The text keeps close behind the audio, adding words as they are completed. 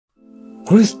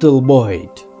Krystal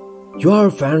Boyd. You are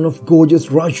a fan of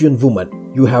gorgeous Russian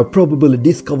women. You have probably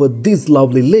discovered this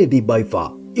lovely lady by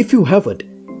far. If you haven't,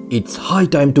 it's high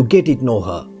time to get it know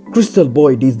her. Krystal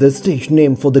Boyd is the stage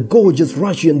name for the gorgeous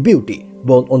Russian beauty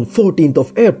born on 14th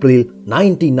of April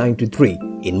 1993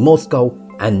 in Moscow,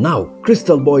 and now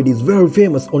Krystal Boyd is very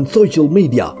famous on social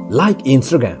media like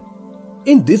Instagram.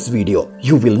 In this video,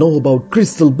 you will know about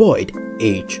Krystal Boyd: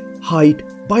 age, height,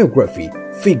 biography,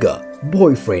 figure,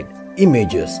 boyfriend,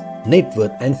 images, net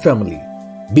worth and family.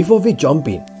 Before we jump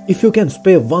in, if you can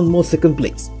spare one more second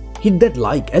please, hit that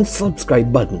like and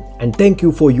subscribe button, and thank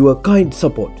you for your kind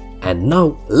support. And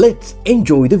now let's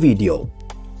enjoy the video.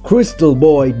 Krystal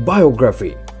Boyd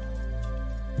biography.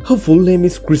 Her full name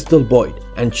is Krystal Boyd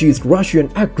and she is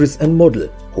Russian actress and model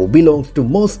who belongs to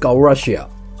Moscow, Russia.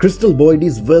 Krystal Boyd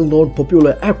is well-known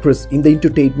popular actress in the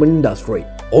entertainment industry,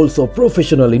 also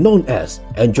professionally known as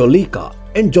Angelica,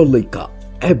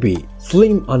 Abby,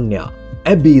 Slim Anya,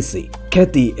 Abby C,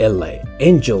 Kathy L.A.,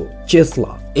 Angel,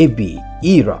 Chesla, Abby,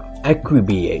 Ira,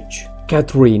 Aquibh,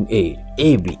 Catherine A,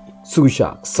 Abby,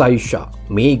 Sushak, Saisha,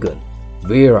 Megan,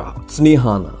 Vera,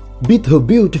 Snehana. With her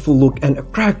beautiful look and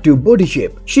attractive body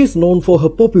shape, she is known for her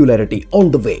popularity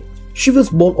on the web. She was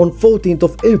born on 14th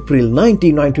of April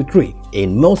 1993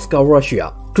 in Moscow,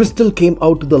 Russia. Krystal came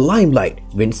out to the limelight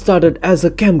when started as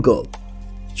a cam girl.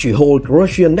 She holds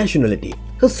Russian nationality.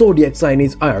 Her zodiac sign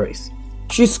is Aries.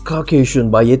 She is Caucasian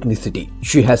by ethnicity.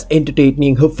 She has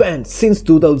entertaining her fans since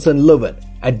 2011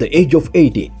 at the age of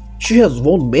 18. She has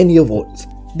won many awards.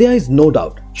 There is no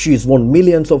doubt she has won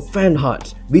millions of fan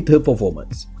hearts with her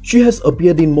performance. She has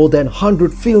appeared in more than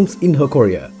 100 films in her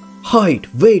career.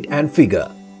 Height, weight and figure.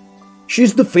 She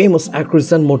is the famous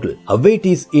actress and model. Her weight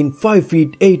is in 5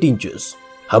 feet 8 inches.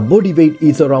 Her body weight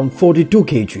is around 42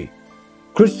 kg.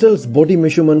 Krystal's body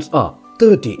measurements are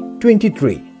 30,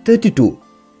 23, 32.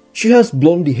 She has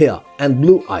blonde hair and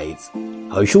blue eyes.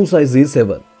 Her shoe size is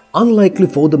 7. Unlikely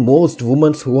for the most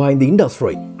women who are in the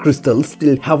industry, Krystal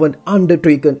still haven't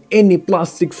undertaken any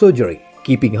plastic surgery,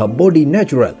 keeping her body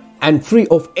natural and free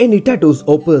of any tattoos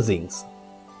or piercings.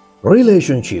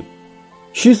 Relationship.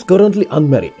 She is currently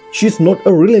unmarried. She is not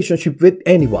a relationship with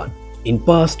anyone. In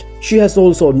past, she has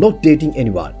also not dating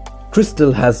anyone.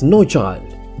 Krystal has no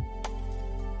child.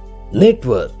 Net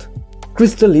worth.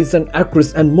 Krystal is an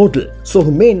actress and model, so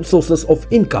her main sources of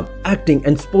income, acting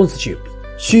and sponsorship.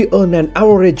 She earns an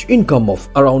average income of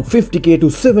around $50K to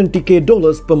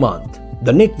 $70K per month.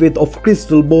 The net worth of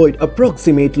Krystal Boyd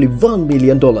approximately $1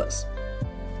 million.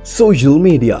 Social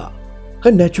media. Her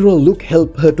natural look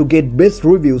helped her to get best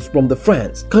reviews from the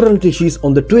fans. Currently she is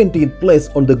on the 20th place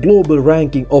on the global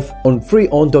ranking on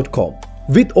freeon.com.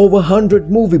 With over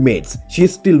 100 movie mates, she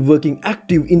is still working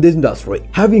active in the industry,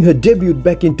 having her debut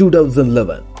back in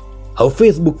 2011. Her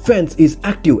Facebook fans is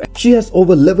active. She has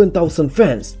over 11,000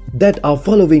 fans that are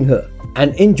following her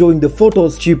and enjoying the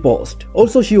photos she posts.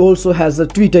 She also has a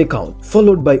Twitter account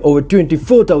followed by over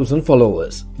 24,000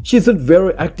 followers. She is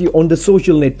very active on the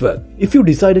social network. If you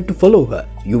decided to follow her,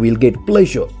 you will get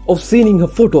pleasure of seeing her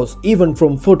photos even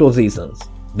from photo sessions.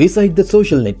 Besides the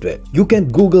social network, you can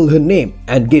Google her name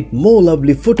and get more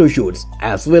lovely photo shoots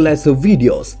as well as her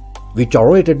videos, which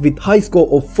are rated with high score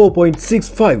of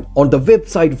 4.65 on the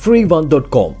website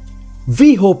freeone.com.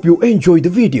 We hope you enjoyed the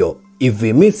video. If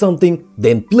we missed something,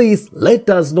 then please let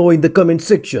us know in the comment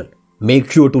section. Make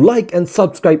sure to like and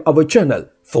subscribe our channel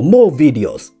for more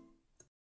videos.